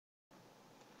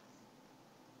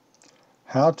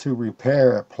How to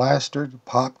repair a plastered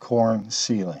popcorn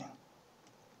ceiling.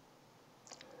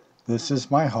 This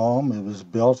is my home. It was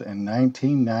built in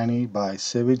 1990 by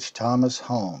Sivage Thomas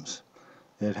Homes.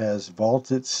 It has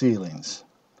vaulted ceilings.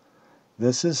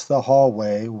 This is the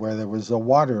hallway where there was a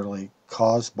water leak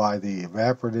caused by the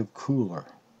evaporative cooler.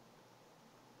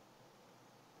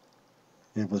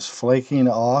 It was flaking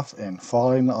off and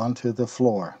falling onto the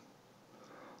floor.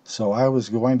 So I was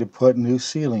going to put new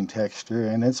ceiling texture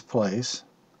in its place.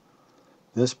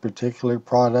 This particular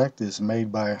product is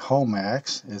made by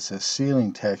Homax. It's a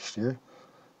ceiling texture.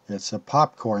 It's a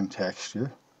popcorn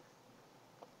texture.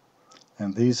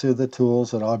 And these are the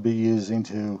tools that I'll be using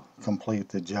to complete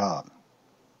the job.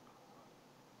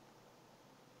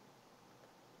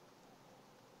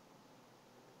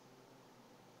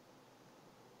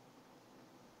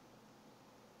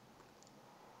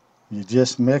 You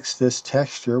just mix this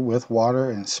texture with water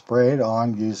and spray it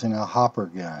on using a hopper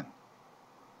gun.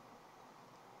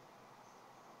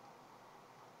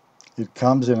 It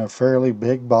comes in a fairly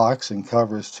big box and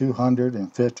covers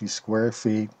 250 square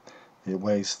feet. It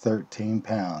weighs 13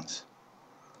 pounds.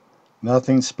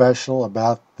 Nothing special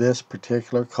about this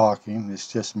particular caulking.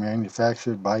 It's just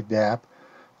manufactured by DAP.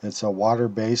 It's a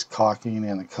water-based caulking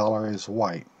and the color is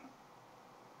white.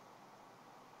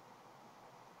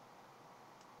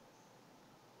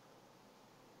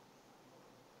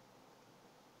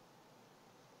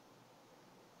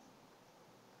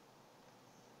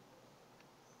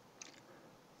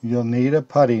 You'll need a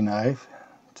putty knife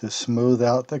to smooth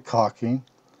out the caulking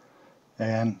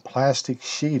and plastic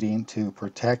sheeting to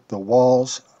protect the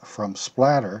walls from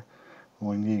splatter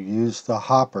when you use the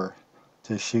hopper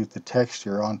to shoot the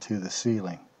texture onto the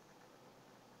ceiling.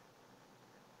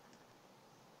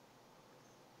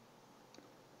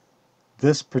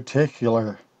 This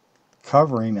particular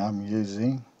covering I'm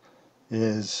using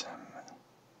is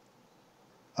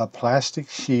a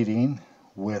plastic sheeting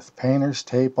with painter's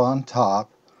tape on top,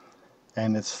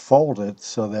 and it's folded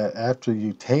so that after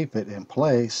you tape it in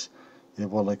place it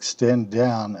will extend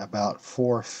down about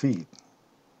 4 feet,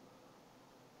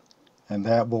 and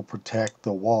that will protect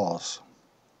the walls.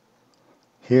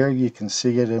 Here you can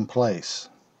see it in place.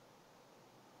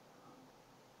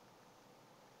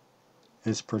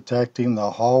 It's protecting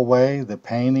the hallway, the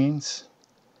paintings,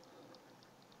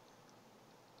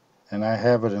 and I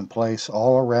have it in place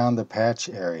all around the patch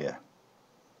area.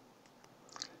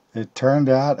 It turned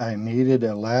out I needed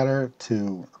a ladder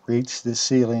to reach the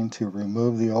ceiling to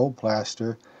remove the old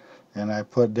plaster, and I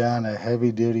put down a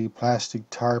heavy-duty plastic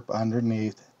tarp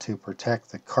underneath to protect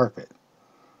the carpet.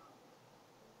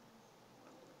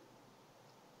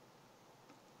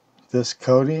 This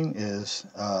coating is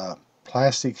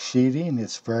plastic sheeting.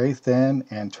 It's very thin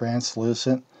and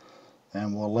translucent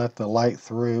and will let the light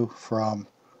through from,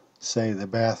 say, the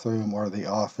bathroom or the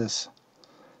office,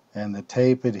 and the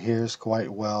tape adheres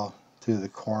quite well to the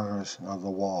corners of the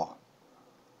wall.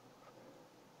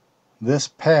 This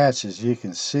patch, as you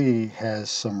can see, has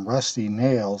some rusty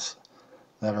nails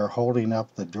that are holding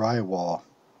up the drywall.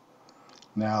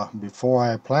 Now, before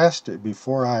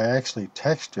I actually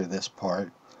texture this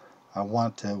part, I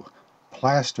want to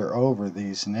plaster over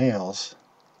these nails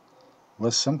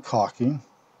with some caulking.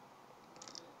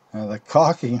 Now, the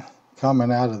caulking coming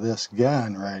out of this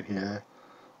gun right here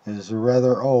is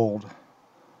rather old.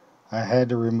 I had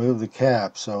to remove the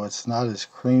cap, so it's not as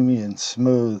creamy and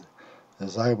smooth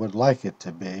as I would like it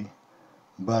to be,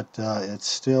 but it's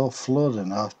still fluid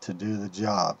enough to do the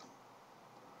job.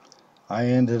 I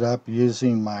ended up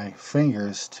using my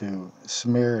fingers to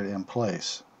smear it in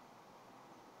place.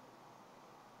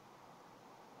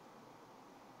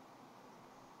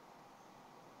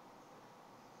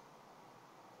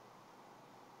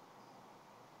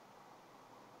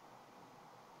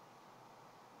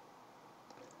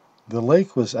 The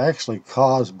leak was actually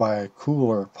caused by a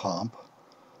cooler pump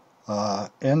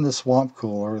in the swamp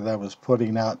cooler that was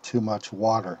putting out too much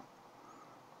water,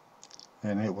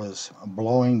 and it was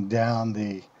blowing down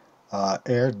the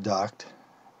air duct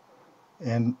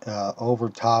and over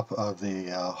top of the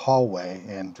hallway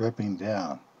and dripping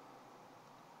down.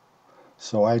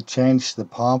 So I changed the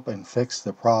pump and fixed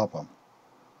the problem.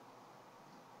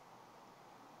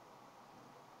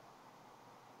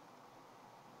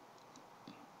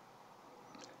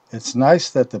 It's nice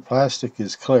that the plastic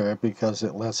is clear because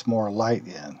it lets more light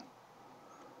in,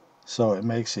 so it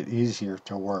makes it easier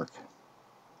to work.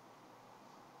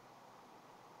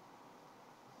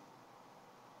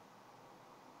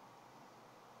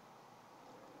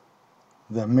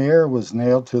 The mirror was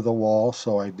nailed to the wall,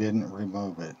 so I didn't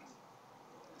remove it.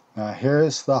 Now here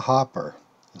is the hopper.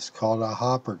 It's called a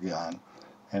hopper gun,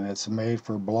 and it's made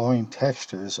for blowing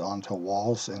textures onto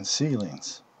walls and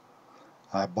ceilings.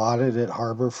 I bought it at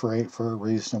Harbor Freight for a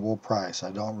reasonable price.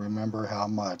 I don't remember how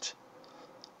much,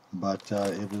 but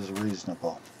it was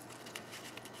reasonable.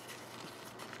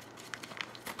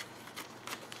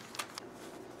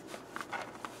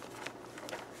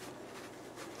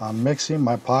 I'm mixing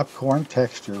my popcorn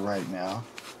texture right now,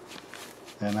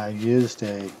 and I used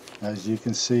as you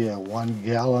can see, a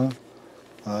 1-gallon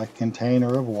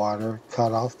container of water,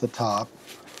 cut off the top,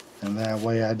 and that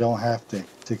way I don't have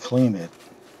to clean it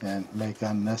and make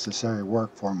unnecessary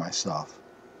work for myself.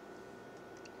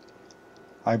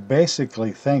 I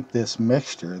basically think this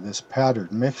mixture, this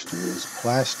powdered mixture, is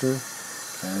plaster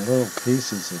and little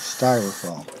pieces of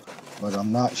styrofoam, but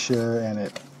I'm not sure,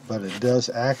 but it does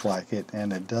act like it,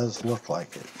 and it does look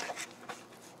like it.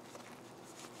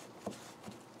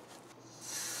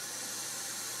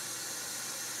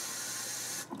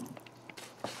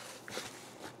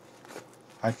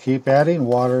 I keep adding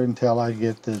water until I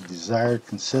get the desired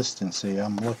consistency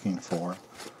I'm looking for,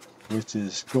 which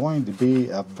is going to be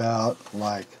about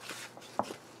like,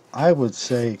 I would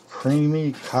say,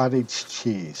 creamy cottage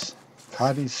cheese.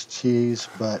 Cottage cheese,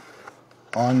 but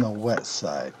on the wet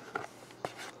side.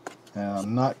 And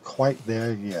I'm not quite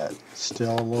there yet.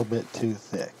 Still a little bit too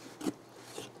thick.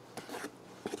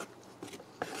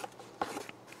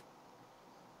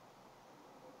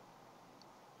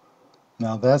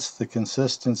 Now that's the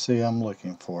consistency I'm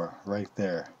looking for right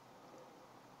there.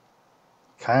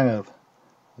 Kind of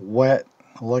wet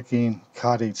looking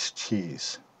cottage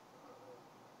cheese.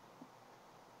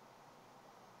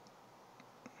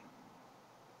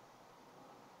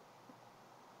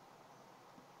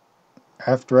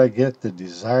 After I get the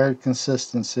desired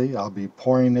consistency, I'll be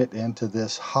pouring it into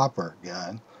this hopper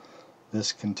gun.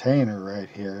 This container right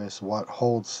here is what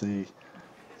holds the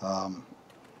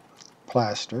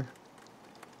plaster,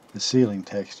 the ceiling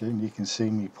texture, and you can see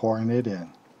me pouring it in.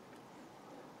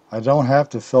 I don't have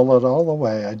to fill it all the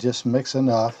way, I just mix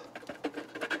enough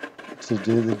to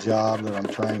do the job that I'm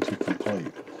trying to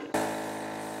complete.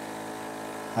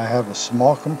 I have a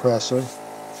small compressor.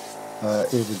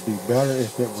 It would be better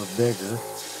if it were bigger,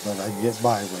 but I get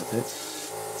by with it.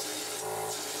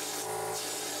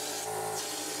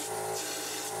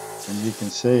 And you can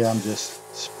see I'm just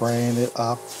spraying it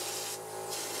up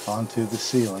onto the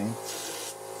ceiling.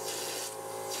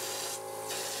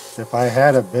 If I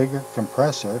had a bigger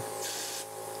compressor,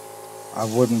 I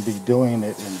wouldn't be doing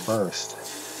it in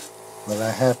bursts. But I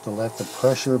have to let the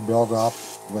pressure build up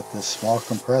with this small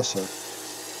compressor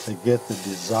to get the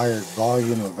desired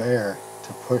volume of air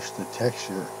to push the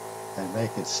texture and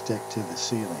make it stick to the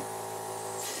ceiling.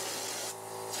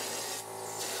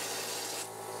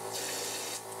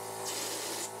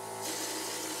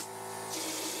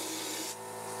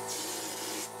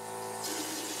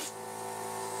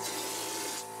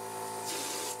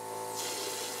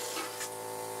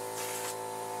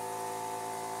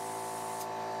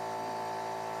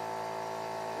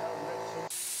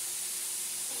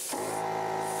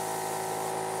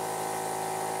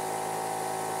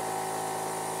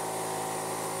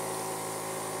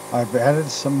 I've added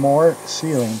some more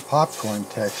ceiling popcorn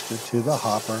texture to the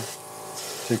hopper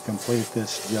to complete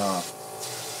this job.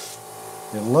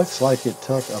 It looks like it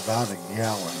took about a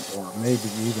gallon or maybe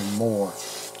even more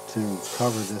to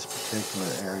cover this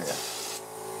particular area.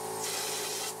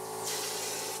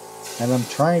 And I'm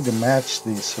trying to match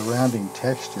the surrounding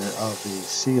texture of the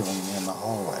ceiling in the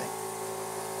hallway.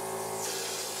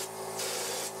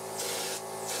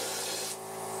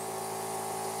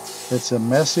 It's a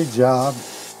messy job,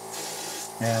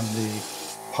 and the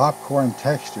popcorn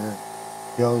texture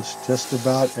goes just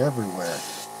about everywhere.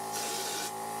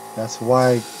 That's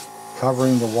why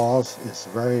covering the walls is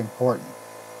very important.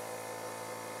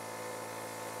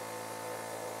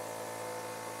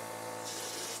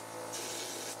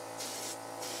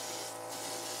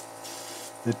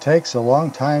 It takes a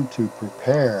long time to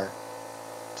prepare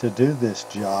to do this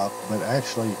job, but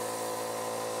actually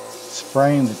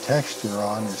spraying the texture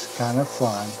on is kind of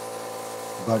fun,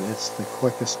 but it's the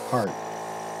quickest part.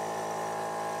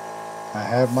 I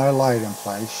have my light in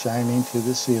place shining to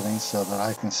the ceiling so that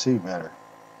I can see better.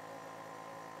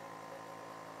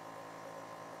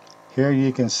 Here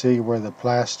you can see where the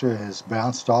plaster has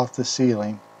bounced off the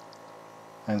ceiling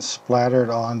and splattered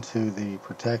onto the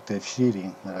protective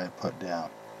sheeting that I put down.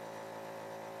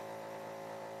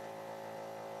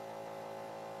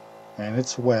 And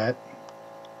it's wet,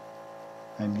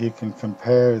 and you can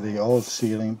compare the old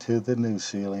ceiling to the new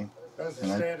ceiling.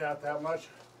 Doesn't stand out that much.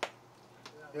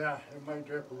 Yeah, it might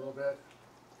drip a little bit.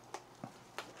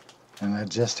 And I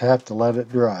just have to let it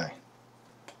dry.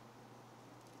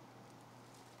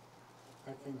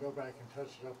 I can go back and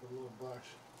touch it up with a little brush.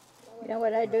 You know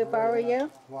what I'd do if I were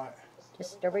you? What?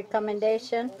 Just a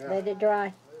recommendation, Yeah. let it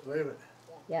dry. Leave it.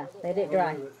 Yeah, let it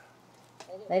dry. Leave it.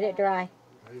 Let it dry.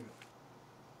 Leave it.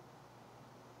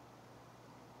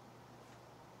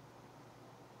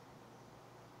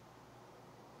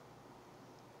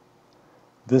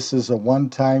 This is a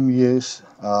one-time use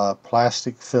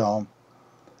plastic film.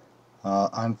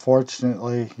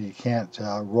 Unfortunately, you can't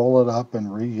roll it up and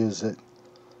reuse it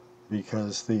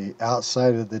because the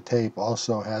outside of the tape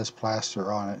also has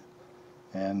plaster on it,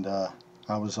 and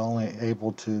I was only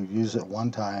able to use it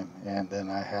one time and then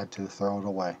I had to throw it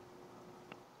away.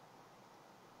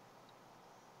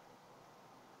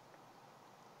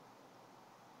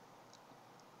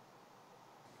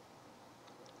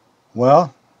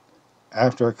 Well,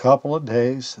 after a couple of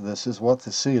days, this is what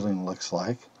the ceiling looks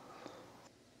like.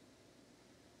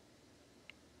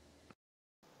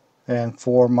 And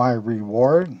for my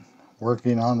reward,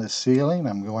 working on the ceiling,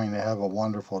 I'm going to have a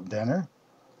wonderful dinner.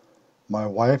 My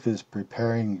wife is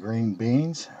preparing green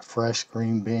beans, fresh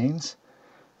green beans,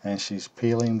 and she's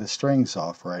peeling the strings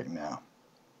off right now.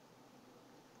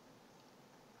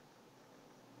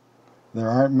 There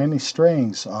aren't many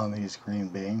strings on these green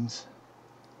beans.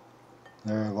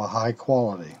 They're of a high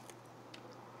quality.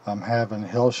 I'm having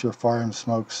Hillshire Farm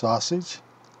smoked sausage,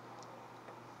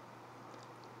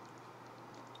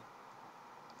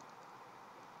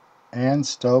 and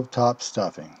stovetop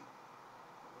stuffing.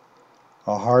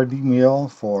 A hearty meal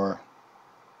for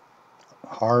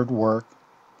hard work.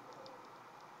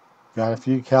 Got a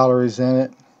few calories in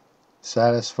it,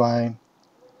 satisfying.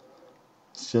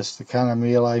 It's just the kind of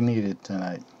meal I needed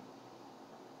tonight.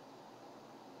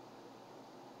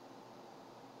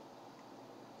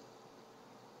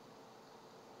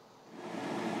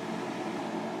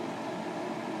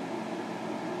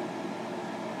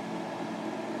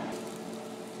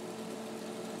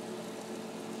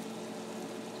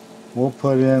 We'll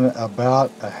put in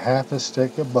about a half a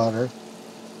stick of butter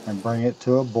and bring it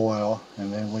to a boil,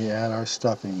 and then we add our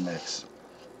stuffing mix.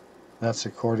 That's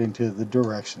according to the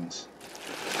directions.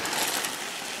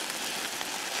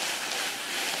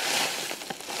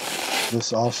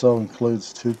 This also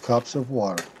includes 2 cups of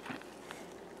water.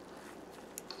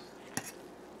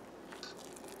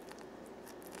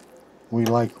 We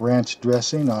like ranch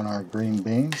dressing on our green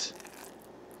beans.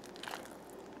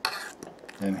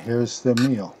 And here's the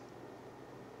meal.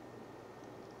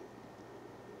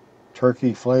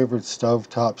 Turkey flavored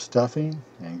stovetop stuffing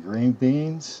and green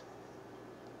beans.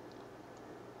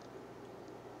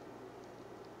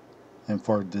 And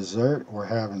for dessert, we're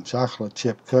having chocolate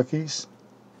chip cookies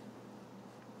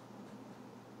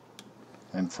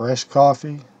and fresh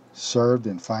coffee served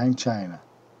in fine china.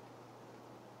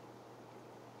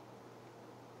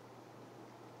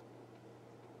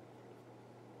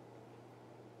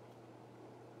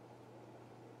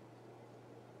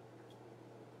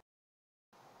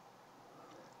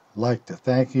 I'd like to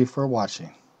thank you for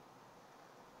watching.